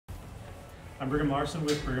I'm Brigham Larson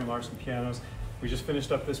with Brigham Larson Pianos. We just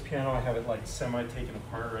finished up this piano. I have it like semi-taken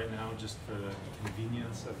apart right now just for the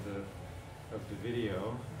convenience of the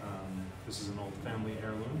video. This is an old family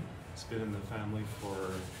heirloom. It's been in the family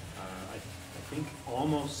for, I think,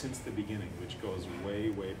 almost since the beginning, which goes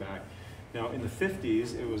way, way back. Now, in the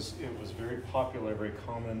 50s, it was very popular, very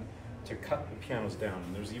common to cut the pianos down.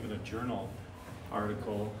 And there's even a journal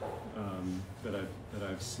article that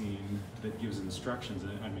I've seen that gives instructions.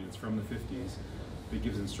 I mean, it's from the 50s. It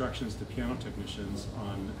gives instructions to piano technicians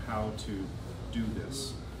on how to do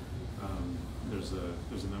this. There's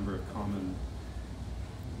a number of common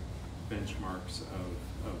benchmarks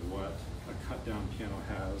of what a cut down piano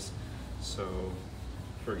has. So,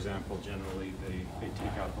 for example, generally they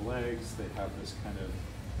take out the legs. They have this kind of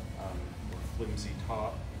more flimsy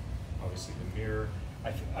top. Obviously, the mirror.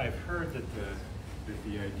 I've heard that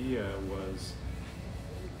the idea was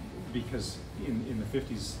because in the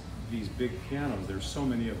 50s, these big pianos, there's so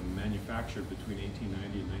many of them manufactured between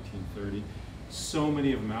 1890 and 1930, so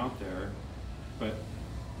many of them out there, but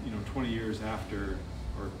 20 years after,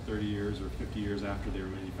 or 30 years or 50 years after they were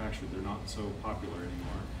manufactured, they're not so popular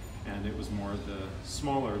anymore. And it was more the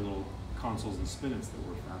smaller little consoles and spinets that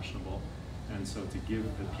were fashionable. And so to give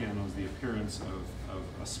the pianos the appearance of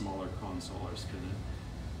a smaller console or spinet,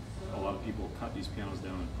 a lot of people cut these pianos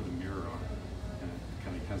down and put a mirror on it. And it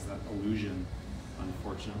kind of has that illusion.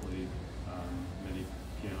 Unfortunately, many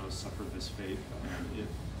pianos suffered this fate, and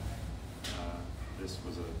this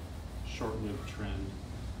was a short-lived trend.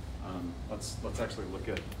 Let's actually look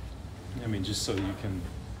at, just so you can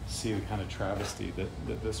see the kind of travesty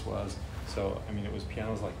that this was. So, it was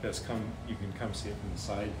pianos like this. You can come see it from the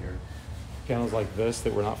side here. Pianos like this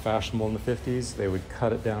that were not fashionable in the 50s, they would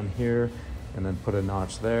cut it down here and then put a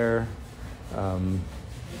notch there.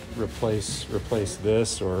 Replace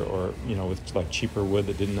this or with like cheaper wood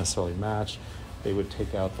that didn't necessarily match. They would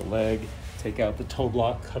take out the leg, take out the toe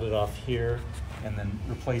block, cut it off here, and then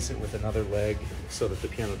replace it with another leg so that the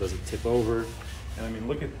piano doesn't tip over. And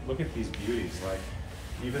look at these beauties. Like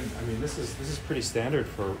this is pretty standard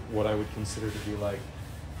for what I would consider to be like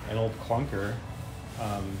an old clunker,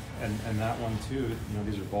 and that one too.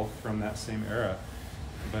 These are both from that same era,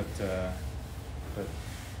 but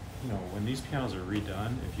when these pianos are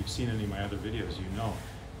redone, if you've seen any of my other videos,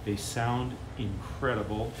 they sound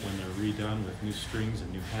incredible when they're redone with new strings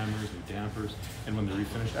and new hammers, new dampers, and when they're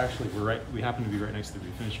refinished. Actually, we happen to be right next to the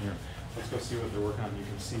refinishing room. Let's go see what they're working on. You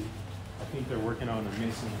can see, I think they're working on a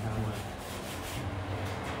Mason Hamlet.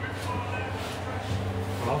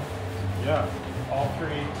 Well, yeah, all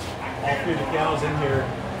three of the pianos in here.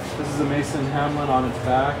 This is a Mason Hamlet on its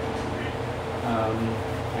back.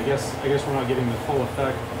 I guess we're not getting the full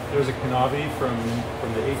effect. There's a Canavi from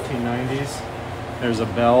the 1890s. There's a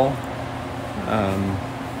bell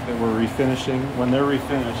that we're refinishing. When they're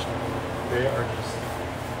refinished, they are just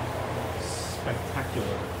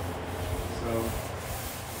spectacular. So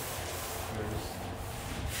there's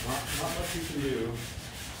not much you can do.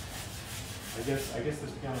 I guess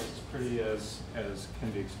this piano is as pretty as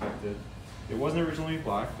can be expected. It wasn't originally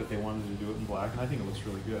black, but they wanted to do it in black, and I think it looks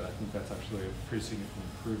really good. I think that's actually a pretty significant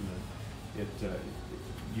improvement.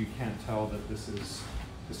 You can't tell that this is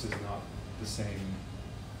not the same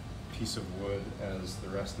piece of wood as the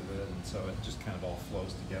rest of it, and so it just kind of all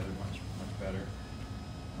flows together much better.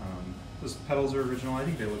 Those pedals are original. I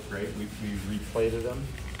think they look great. We replated them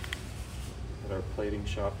at our plating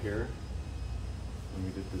shop here, and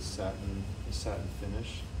we did this satin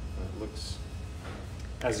finish. And it looks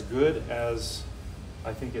as good as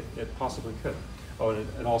I think it possibly could. Oh,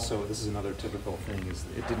 and also, this is another typical thing, is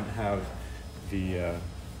it didn't have the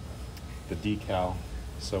decal,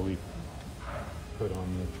 so we put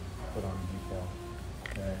on the decal.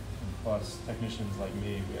 Okay. And plus, technicians like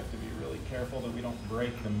me, we have to be really careful that we don't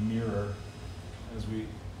break the mirror as we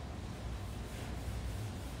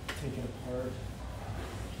take it apart.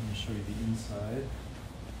 Let me show you the inside.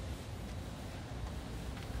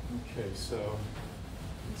 Okay, so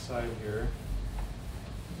inside here,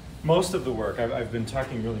 most of the work, I've been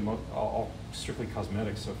talking really all strictly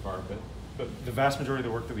cosmetics so far, but the vast majority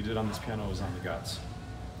of the work that we did on this piano was on the guts.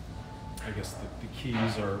 I guess the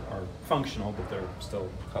keys are functional, but they're still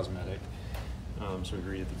cosmetic. So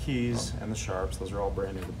we redid the keys and the sharps. Those are all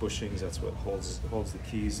brand new. The bushings, that's what holds the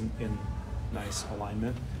keys in nice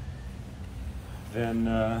alignment. Then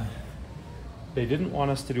they didn't want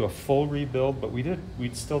us to do a full rebuild, but we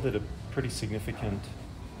still did a pretty significant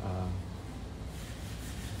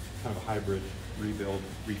kind of hybrid rebuild,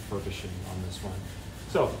 refurbishing on this one.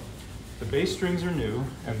 So the bass strings are new,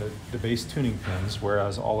 and the bass tuning pins,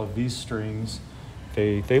 whereas all of these strings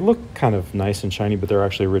they look kind of nice and shiny, but they're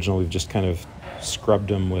actually original. We've just kind of scrubbed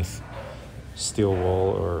them with steel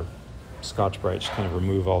wool or Scotch-Brite, just kind of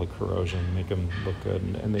remove all the corrosion, make them look good,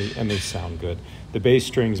 and they sound good. The bass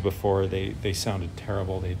strings before, they sounded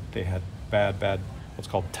terrible. They had bad what's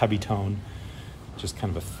called tubby tone, just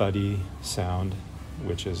kind of a thuddy sound,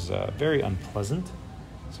 which is very unpleasant.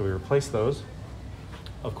 So we replaced those.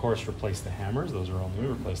 Of course, replaced the hammers. Those are all new.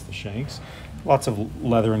 Replaced the shanks. Lots of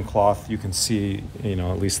leather and cloth. You can see,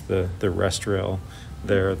 at least the rest rail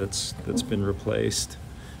there that's been replaced,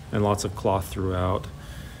 and lots of cloth throughout.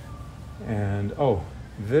 And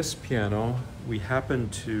this piano, we happen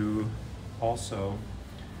to also.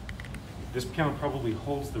 This piano probably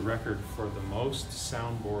holds the record for the most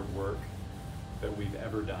soundboard work that we've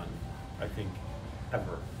ever done. I think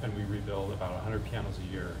ever. And we rebuild about 100 pianos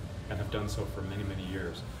a year, and have done so for many, many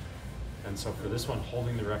years. And so for this one,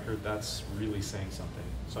 holding the record, that's really saying something.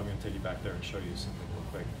 So I'm going to take you back there and show you something real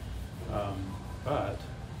quick. But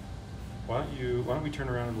why don't we turn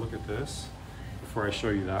around and look at this before I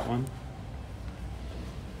show you that one.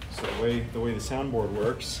 So the way the soundboard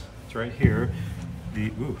works, it's right here.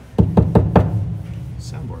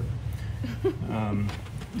 Soundboard.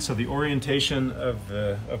 So the orientation of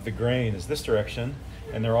the grain is this direction,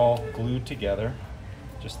 and they're all glued together.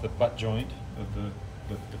 Just the butt joint of the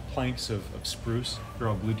planks of spruce, they're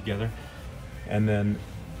all glued together. And then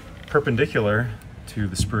perpendicular to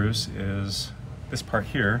the spruce is this part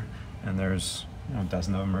here, and there's a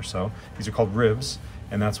dozen of them or so. These are called ribs,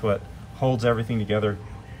 and that's what holds everything together,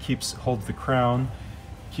 holds the crown,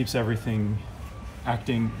 keeps everything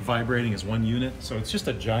vibrating as one unit. So it's just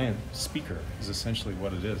a giant speaker is essentially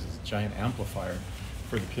what it is. It's a giant amplifier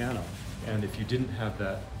for the piano. And if you didn't have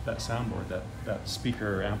that soundboard, that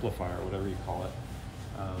speaker or amplifier, whatever you call it,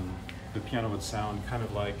 the piano would sound kind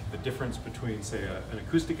of like the difference between, say, an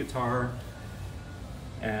acoustic guitar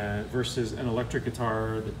versus an electric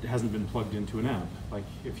guitar that hasn't been plugged into an amp. Like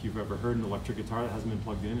if you've ever heard an electric guitar that hasn't been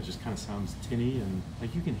plugged in, it just kind of sounds tinny, and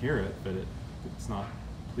like you can hear it, but it's not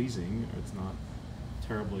pleasing, or it's not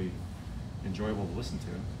terribly enjoyable to listen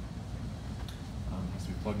to. It has to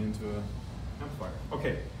be plugged into an amplifier.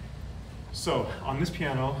 Okay, so on this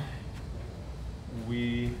piano,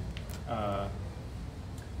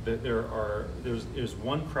 there's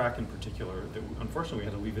one crack in particular that unfortunately we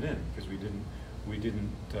had to leave it in because we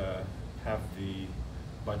didn't have the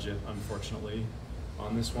budget, unfortunately,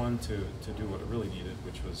 on this one to do what it really needed,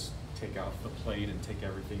 which was take out the plate and take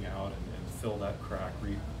everything out and fill that crack,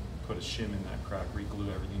 put a shim in that crack, re-glue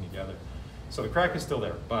everything together. So the crack is still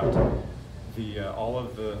there, but all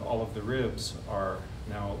of the ribs are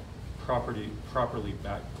now properly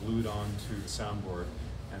back glued onto the soundboard,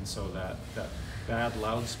 and so that bad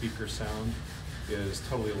loudspeaker sound is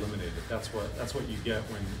totally eliminated. That's what you get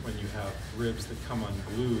when you have ribs that come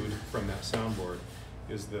unglued from that soundboard.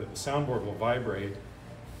 Is the soundboard will vibrate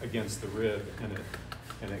against the rib,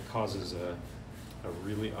 and it causes a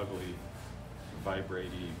really ugly,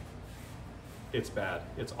 vibrating. It's bad.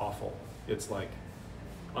 It's awful. It's like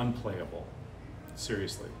unplayable.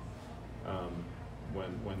 Seriously.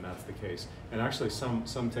 When that's the case. And actually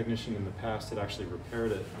some technician in the past had actually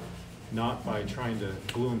repaired it, not by trying to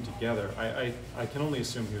glue them together. I can only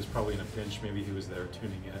assume he was probably in a pinch. Maybe he was there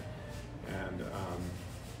tuning it,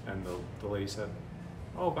 and the lady said,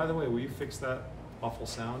 "Oh, by the way, will you fix that awful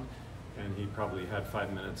sound?" And he probably had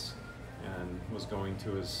 5 minutes and was going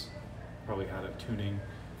to probably had a tuning,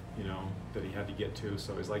 that he had to get to.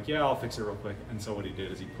 So he's like, "Yeah, I'll fix it real quick." And so what he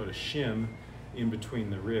did is he put a shim in between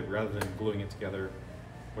the rib rather than gluing it together.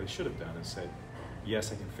 What he should have done is said,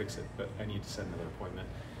 "Yes, I can fix it, but I need to set another appointment."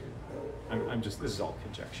 This is all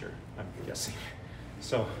conjecture, I'm guessing.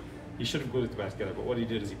 So he should have glued it back together, but what he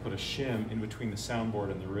did is he put a shim in between the soundboard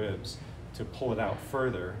and the ribs to pull it out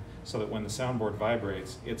further, so that when the soundboard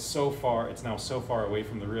vibrates, it's now so far away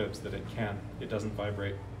from the ribs that it doesn't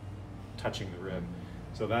vibrate touching the rib.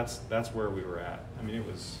 So that's where we were at. I mean, it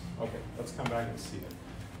was, okay, let's come back and see it,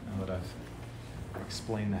 now that I've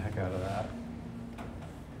explained the heck out of that.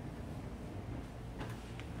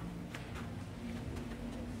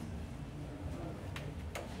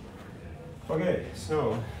 Okay,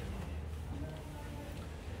 so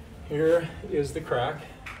here is the crack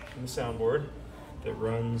in the soundboard that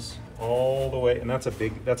runs all the way, and that's a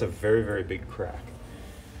very, very big crack.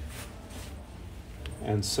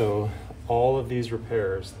 And so all of these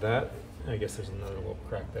repairs, I guess there's another little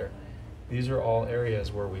crack there. These are all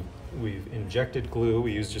areas where we've injected glue.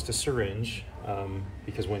 We use just a syringe,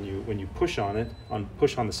 because when you push on the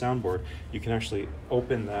soundboard, you can actually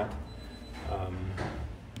open that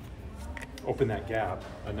gap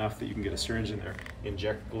enough that you can get a syringe in there,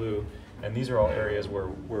 inject glue, And these are all areas where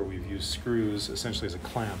we've used screws essentially as a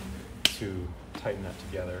clamp to tighten that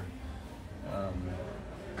together.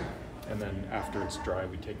 And then after it's dry,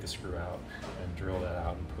 we take the screw out and drill that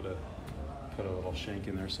out and put a little shank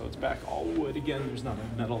in there so it's back all wood again. There's not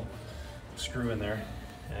a metal screw in there.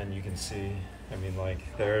 And you can see, I mean,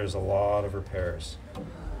 like, there's a lot of repairs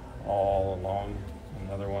all along.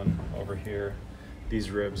 Another one over here. These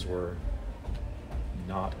ribs were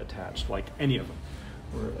not attached, like any of them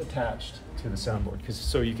were attached to the soundboard.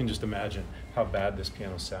 So you can just imagine how bad this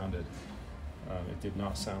piano sounded. It did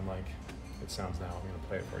not sound like it sounds now. I'm going to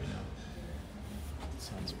play it for you now. It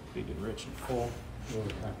sounds big and rich and full.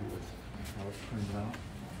 Really happy with how it turned out.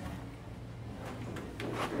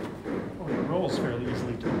 Oh, it rolls fairly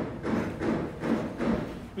easily too.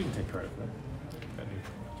 We can take credit for that. Got new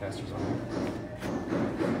casters on it.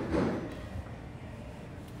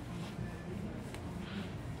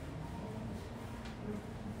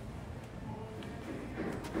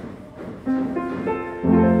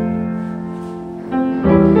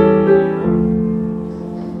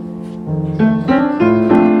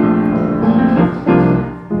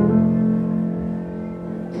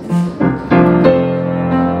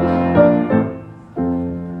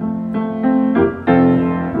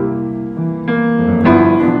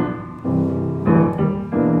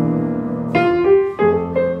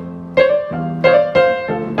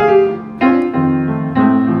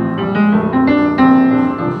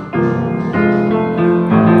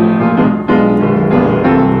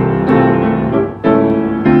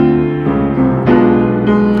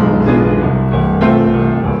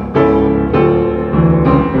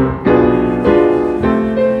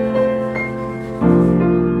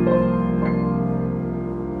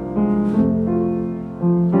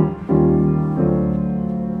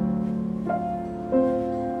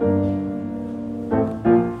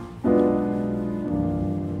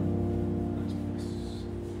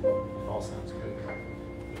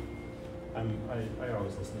 I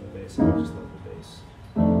always listen to the bass, and I just love the bass.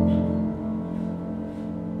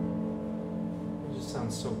 It just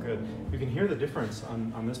sounds so good. You can hear the difference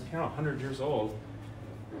on this piano, 100 years old,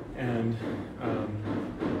 and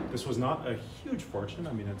this was not a huge fortune.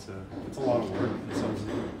 I mean, it's a lot of work.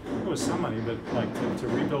 It was some money, but like to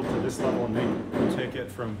rebuild to this level and take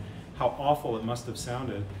it from how awful it must have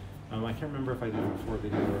sounded. I can't remember if I did it before they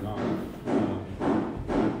did it or not.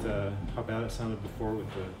 How bad it sounded before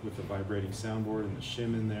with the vibrating soundboard and the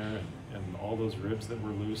shim in there and all those ribs that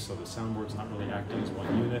were loose, so the soundboard's not really acting as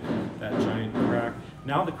one unit. That giant crack.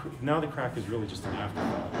 Now the crack is really just an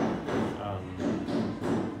afterthought.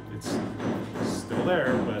 It's still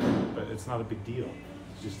there, but it's not a big deal.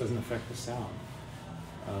 It just doesn't affect the sound.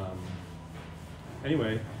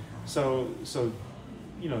 Anyway, so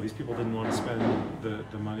you know, these people didn't want to spend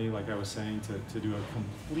the money, like I was saying, to do a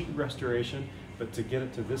complete restoration, but to get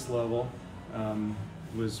it to this level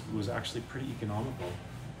was actually pretty economical.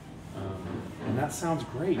 And that sounds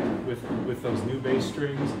great with those new bass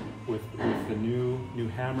strings, with the new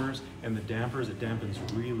hammers and the dampers. It dampens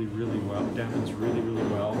really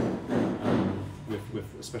well. With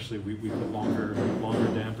especially we put longer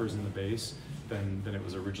dampers in the bass than it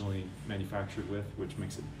was originally manufactured with, which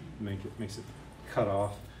makes it cut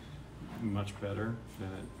off much better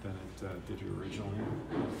than it did originally.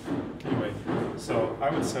 Anyway, so I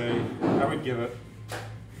would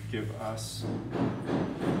give us,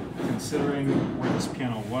 considering where this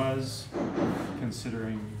piano was,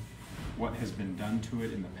 considering what has been done to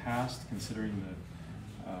it in the past, considering the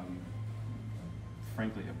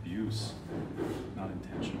frankly abuse, not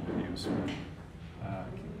intentional abuse, but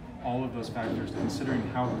all of those factors, considering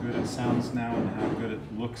how good it sounds now and how good it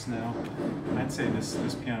looks now, I'd say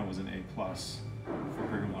this piano was an A+ for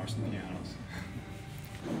Brigham Larson pianos.